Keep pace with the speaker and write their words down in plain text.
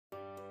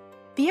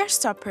PR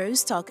Stop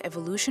Pros talk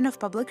evolution of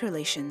public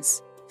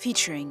relations,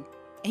 featuring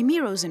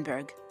Amy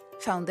Rosenberg,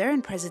 founder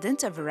and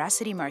president of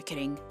Veracity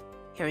Marketing.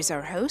 Here is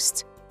our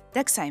host,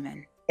 Doug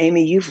Simon.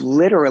 Amy, you've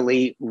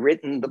literally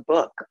written the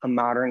book, A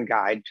Modern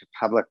Guide to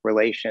Public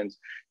Relations.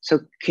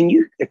 So can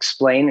you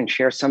explain and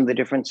share some of the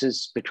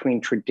differences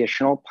between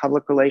traditional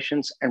public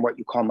relations and what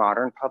you call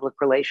modern public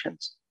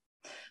relations?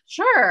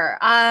 Sure.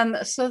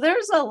 So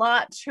there's a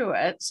lot to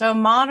it. So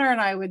modern,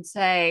 I would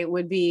say,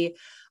 would be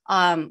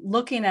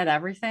looking at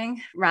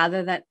everything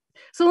rather than.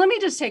 So let me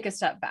just take a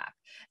step back.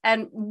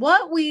 And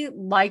what we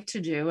like to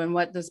do and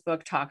what this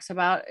book talks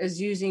about is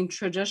using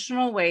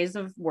traditional ways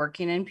of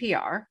working in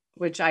PR,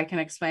 which I can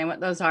explain what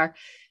those are,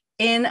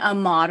 in a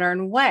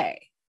modern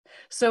way.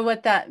 So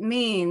what that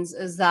means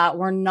is that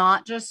we're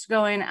not just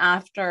going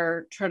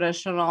after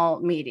traditional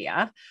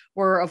media.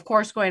 We're, of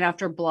course, going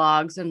after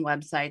blogs and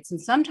websites.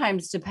 And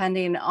sometimes,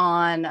 depending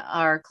on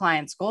our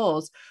clients'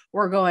 goals,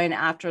 we're going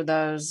after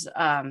those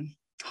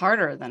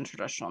harder than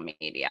traditional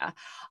media.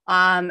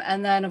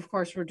 And then, of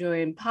course, we're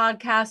doing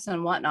podcasts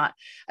and whatnot.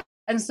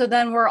 And so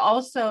then we're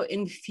also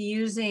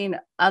infusing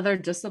other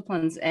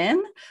disciplines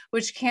in,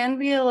 which can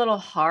be a little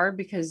hard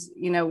because,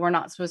 we're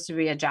not supposed to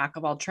be a jack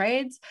of all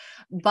trades.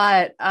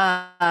 But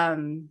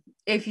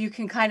if you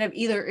can kind of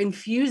either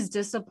infuse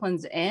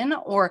disciplines in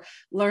or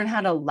learn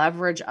how to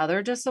leverage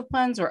other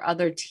disciplines or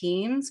other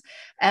teams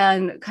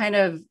and kind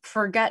of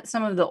forget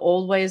some of the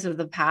old ways of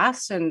the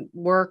past and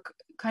work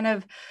kind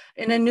of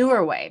in a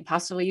newer way,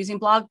 possibly using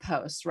blog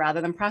posts rather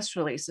than press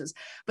releases.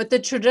 But the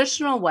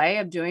traditional way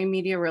of doing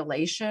media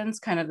relations,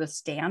 kind of the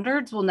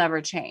standards, will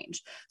never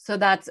change. So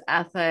that's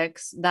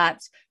ethics,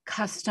 that's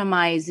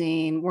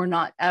customizing. We're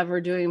not ever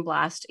doing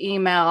blast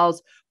emails.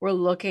 We're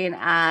looking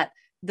at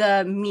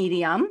the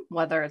medium,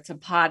 whether it's a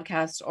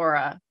podcast or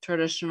a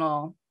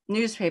traditional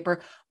newspaper,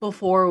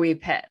 before we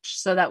pitch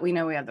so that we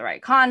know we have the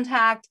right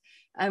contact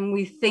and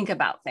we think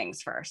about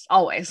things first,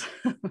 always.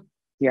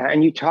 Yeah,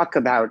 and you talk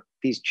about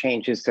these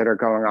changes that are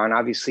going on.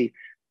 Obviously,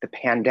 the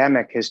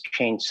pandemic has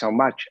changed so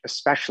much,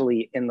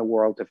 especially in the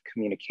world of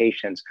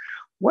communications.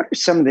 What are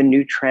some of the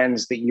new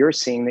trends that you're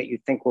seeing that you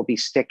think will be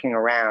sticking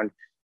around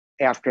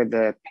after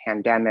the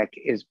pandemic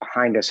is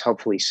behind us,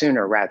 hopefully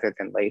sooner rather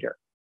than later?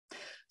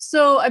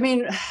 So,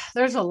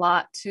 there's a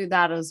lot to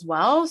that as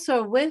well.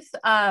 So with,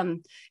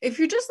 if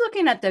you're just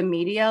looking at the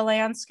media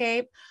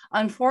landscape,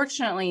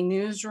 unfortunately,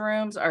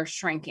 newsrooms are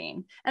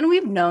shrinking. And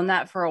we've known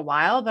that for a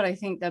while, but I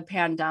think the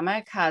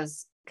pandemic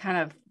has kind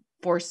of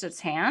forced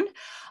its hand.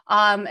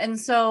 And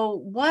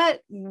so what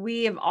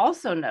we have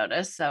also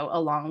noticed, so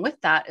along with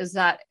that, is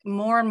that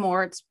more and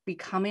more it's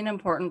becoming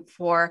important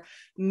for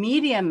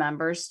media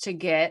members to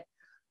get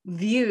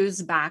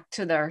views back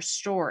to their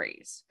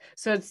stories.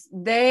 So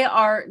they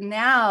are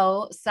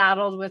now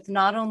saddled with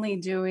not only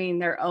doing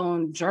their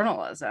own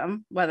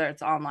journalism, whether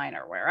it's online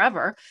or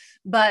wherever,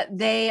 but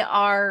they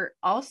are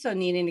also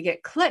needing to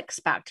get clicks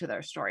back to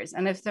their stories.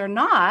 And if they're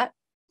not,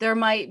 there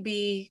might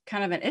be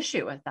kind of an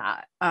issue with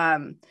that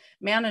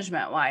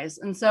management wise.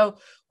 And so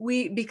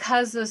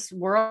because this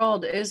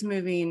world is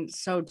moving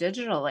so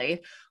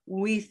digitally,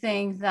 we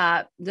think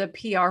that the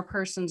PR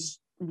person's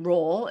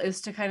role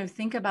is to kind of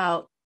think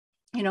about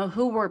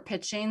who we're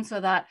pitching so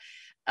that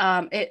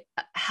it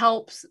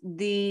helps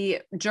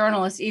the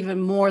journalist even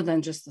more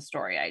than just the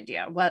story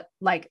idea,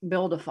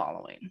 build a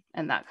following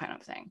and that kind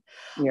of thing.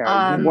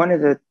 Yeah, one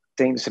of the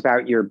things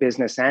about your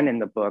business and in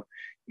the book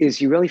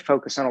is you really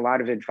focus on a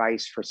lot of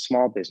advice for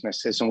small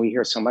businesses. And we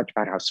hear so much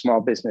about how small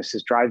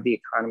businesses drive the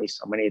economy.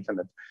 So many of them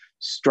have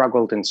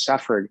struggled and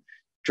suffered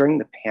during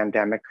the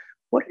pandemic.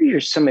 What are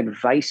some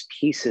advice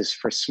pieces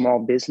for small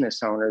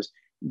business owners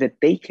that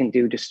they can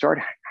do to start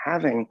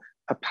having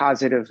a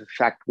positive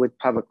effect with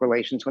public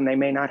relations when they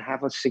may not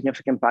have a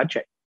significant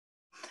budget?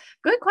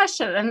 Good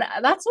question. And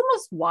that's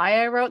almost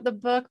why I wrote the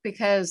book,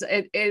 because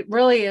it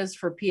really is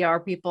for PR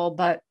people,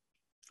 but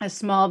a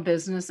small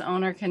business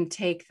owner can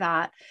take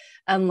that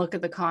and look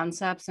at the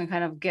concepts and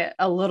kind of get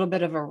a little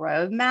bit of a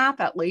roadmap,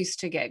 at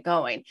least to get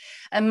going.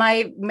 And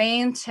my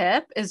main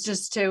tip is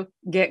just to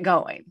get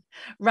going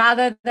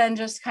rather than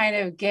just kind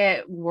of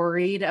get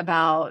worried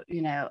about,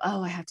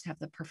 I have to have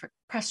the perfect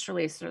press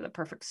release or the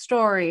perfect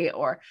story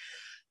or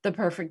the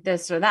perfect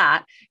this or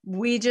that.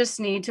 We just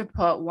need to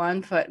put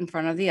one foot in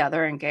front of the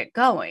other and get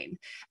going.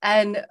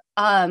 And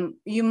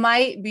you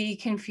might be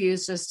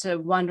confused as to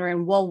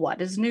wondering, well,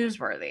 what is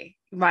newsworthy?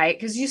 Right?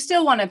 Because you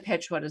still want to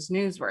pitch what is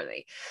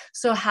newsworthy.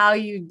 So how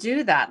you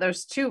do that,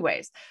 there's two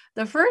ways.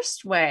 The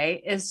first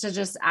way is to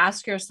just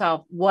ask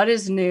yourself, what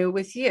is new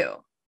with you?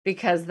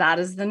 Because that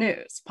is the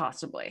news,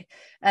 possibly.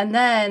 And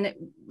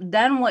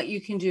then what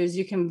you can do is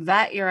you can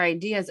vet your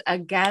ideas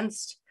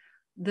against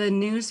the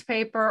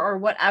newspaper or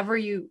whatever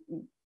you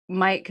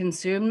might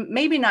consume.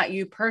 Maybe not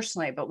you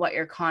personally, but what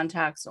your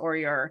contacts or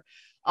your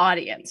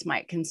audience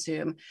might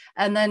consume.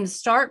 And then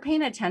start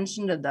paying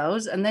attention to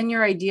those, and then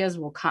your ideas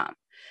will come.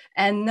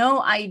 And no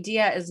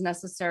idea is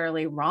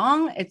necessarily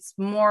wrong. It's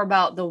more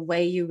about the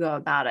way you go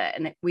about it.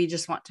 And we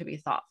just want to be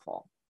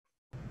thoughtful.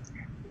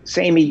 So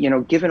Amy,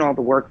 given all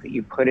the work that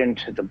you put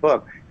into the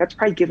book, that's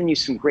probably given you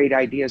some great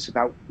ideas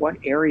about what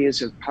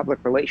areas of public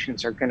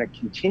relations are going to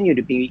continue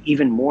to be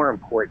even more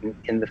important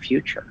in the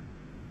future.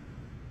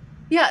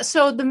 Yeah.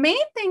 So the main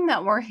thing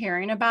that we're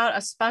hearing about,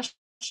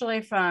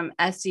 especially from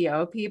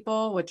SEO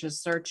people, which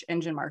is search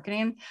engine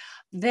marketing,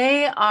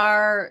 they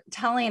are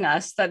telling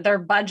us that their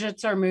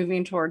budgets are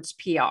moving towards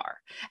PR.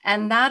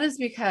 And that is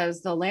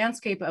because the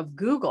landscape of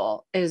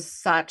Google is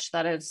such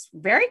that it's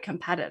very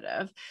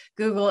competitive.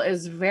 Google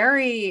is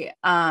very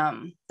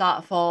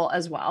thoughtful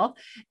as well.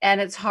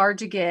 And it's hard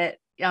to get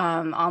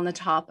on the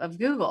top of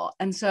Google.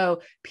 And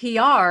so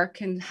PR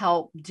can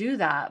help do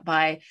that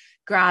by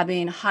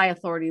grabbing high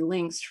authority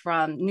links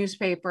from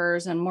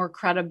newspapers and more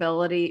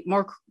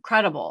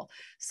credible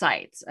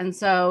sites. And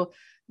so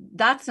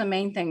that's the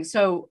main thing.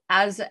 So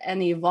as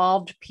an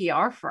evolved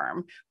PR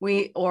firm,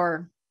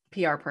 or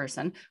PR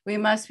person, we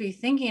must be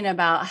thinking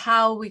about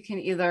how we can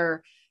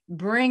either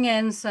bring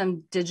in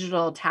some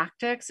digital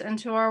tactics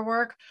into our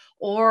work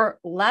or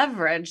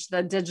leverage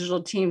the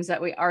digital teams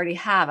that we already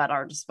have at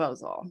our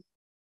disposal.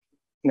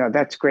 No,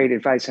 that's great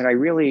advice. And I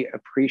really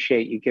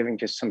appreciate you giving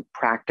just some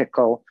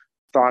practical,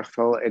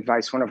 thoughtful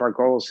advice. One of our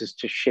goals is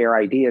to share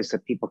ideas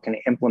that people can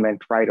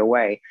implement right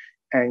away.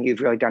 And you've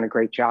really done a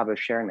great job of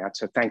sharing that.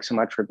 So thanks so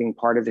much for being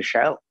part of the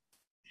show.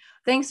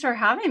 Thanks for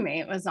having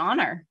me. It was an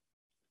honor.